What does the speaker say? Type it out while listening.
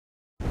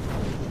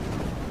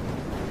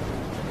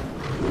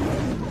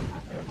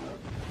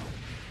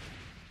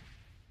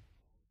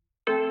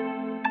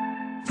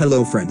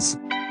Hello friends.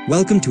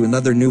 Welcome to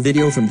another new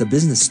video from the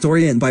Business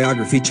Story and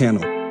Biography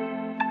channel.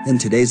 In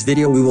today's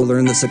video we will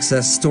learn the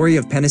success story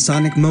of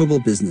Panasonic Mobile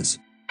Business.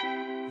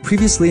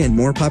 Previously and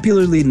more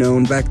popularly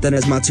known back then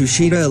as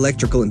Matsushita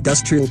Electrical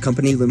Industrial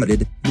Company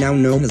Limited, now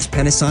known as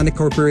Panasonic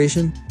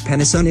Corporation,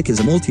 Panasonic is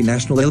a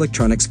multinational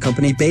electronics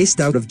company based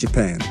out of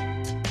Japan.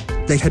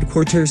 The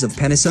headquarters of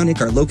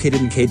Panasonic are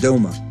located in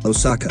Kadoma,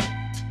 Osaka.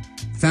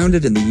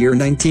 Founded in the year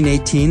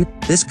 1918,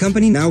 this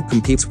company now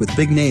competes with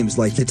big names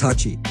like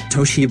Hitachi,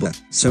 Toshiba,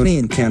 Sony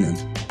and Canon.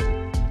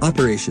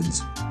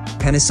 Operations.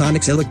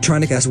 Panasonic's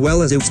electronic as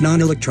well as its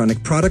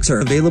non-electronic products are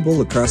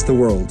available across the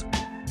world.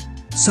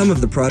 Some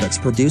of the products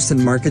produced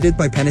and marketed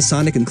by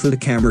Panasonic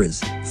include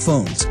cameras,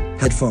 phones,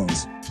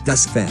 headphones,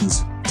 desk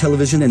fans,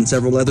 television and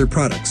several other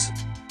products.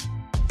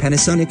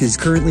 Panasonic is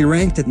currently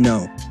ranked at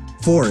No.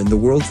 4 in the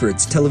world for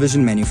its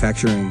television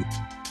manufacturing.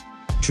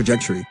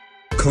 Trajectory.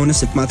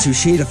 Konosuke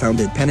Matsushita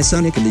founded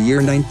Panasonic in the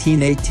year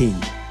 1918.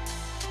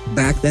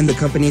 Back then the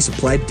company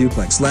supplied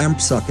duplex lamp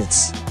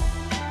sockets.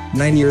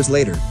 9 years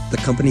later, the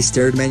company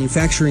started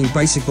manufacturing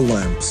bicycle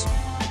lamps.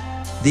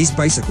 These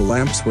bicycle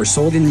lamps were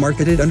sold and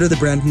marketed under the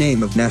brand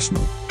name of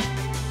National.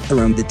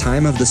 Around the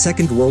time of the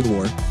Second World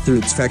War, through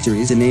its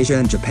factories in Asia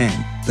and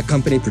Japan, the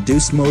company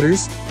produced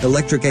motors,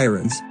 electric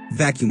irons,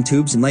 vacuum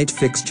tubes and light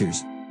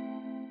fixtures.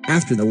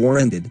 After the war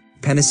ended,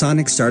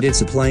 Panasonic started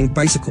supplying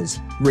bicycles,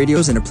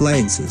 radios and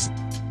appliances.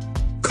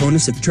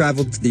 Konosuke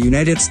traveled to the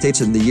United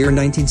States in the year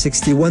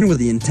 1961 with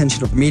the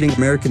intention of meeting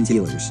American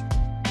dealers.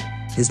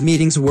 His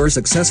meetings were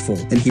successful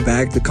and he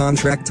bagged the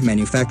contract to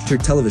manufacture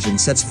television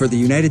sets for the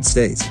United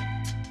States.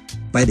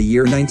 By the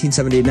year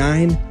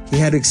 1979, he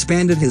had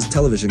expanded his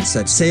television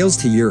set sales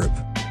to Europe.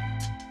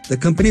 The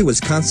company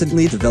was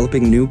constantly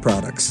developing new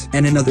products,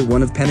 and another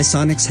one of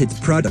Panasonic's hit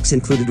products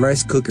included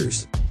rice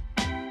cookers.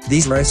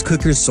 These rice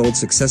cookers sold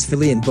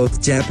successfully in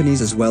both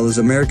Japanese as well as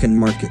American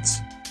markets.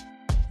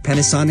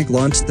 Panasonic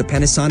launched the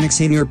Panasonic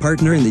Senior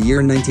Partner in the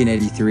year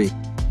 1983.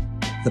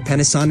 The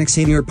Panasonic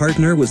Senior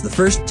Partner was the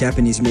first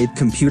Japanese-made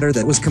computer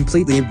that was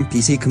completely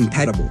PC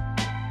compatible.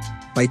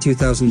 By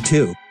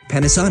 2002,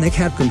 Panasonic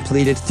had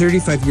completed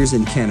 35 years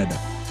in Canada.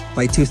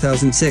 By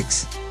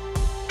 2006,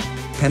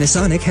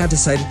 Panasonic had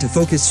decided to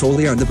focus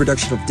solely on the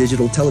production of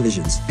digital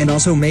televisions and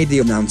also made the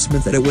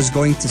announcement that it was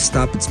going to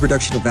stop its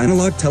production of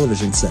analog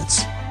television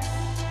sets.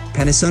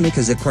 Panasonic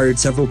has acquired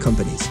several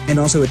companies and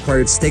also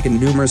acquired stake in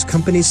numerous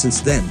companies since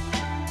then.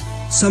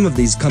 Some of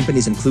these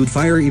companies include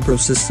Fire Ebro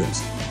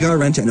Systems,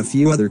 Garant and a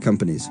few other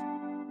companies.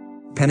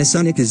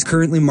 Panasonic is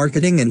currently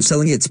marketing and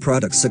selling its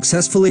products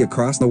successfully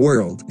across the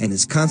world and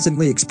is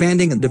constantly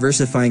expanding and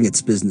diversifying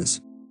its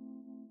business.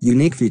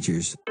 Unique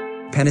features.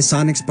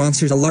 Panasonic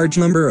sponsors a large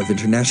number of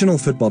international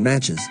football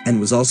matches and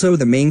was also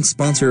the main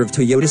sponsor of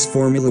Toyota's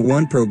Formula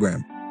One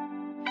program.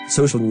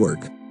 Social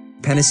work.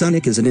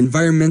 Panasonic is an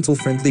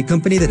environmental-friendly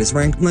company that is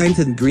ranked 9th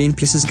in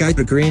Greenpeace's Guide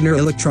to Greener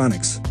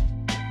Electronics.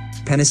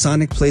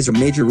 Panasonic plays a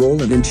major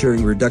role in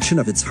ensuring reduction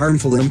of its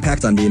harmful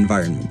impact on the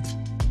environment.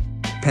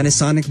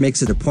 Panasonic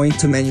makes it a point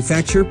to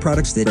manufacture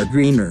products that are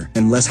greener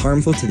and less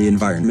harmful to the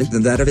environment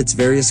than that of its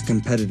various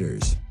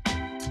competitors.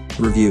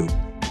 Review.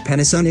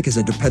 Panasonic is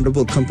a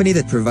dependable company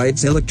that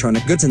provides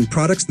electronic goods and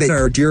products that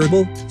are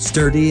durable,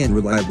 sturdy and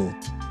reliable.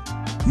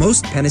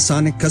 Most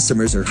Panasonic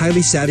customers are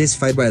highly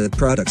satisfied by the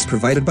products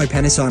provided by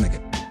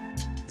Panasonic.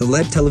 The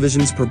LED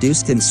televisions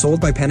produced and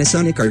sold by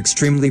Panasonic are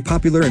extremely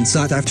popular and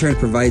sought after and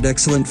provide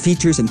excellent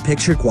features and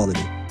picture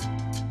quality.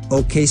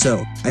 Okay,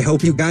 so, I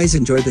hope you guys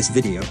enjoyed this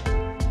video.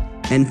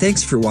 And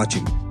thanks for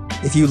watching.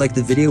 If you liked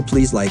the video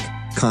please like,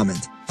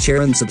 comment,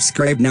 share and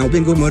subscribe now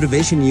Bingo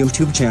Motivation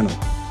YouTube channel.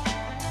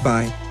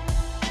 Bye.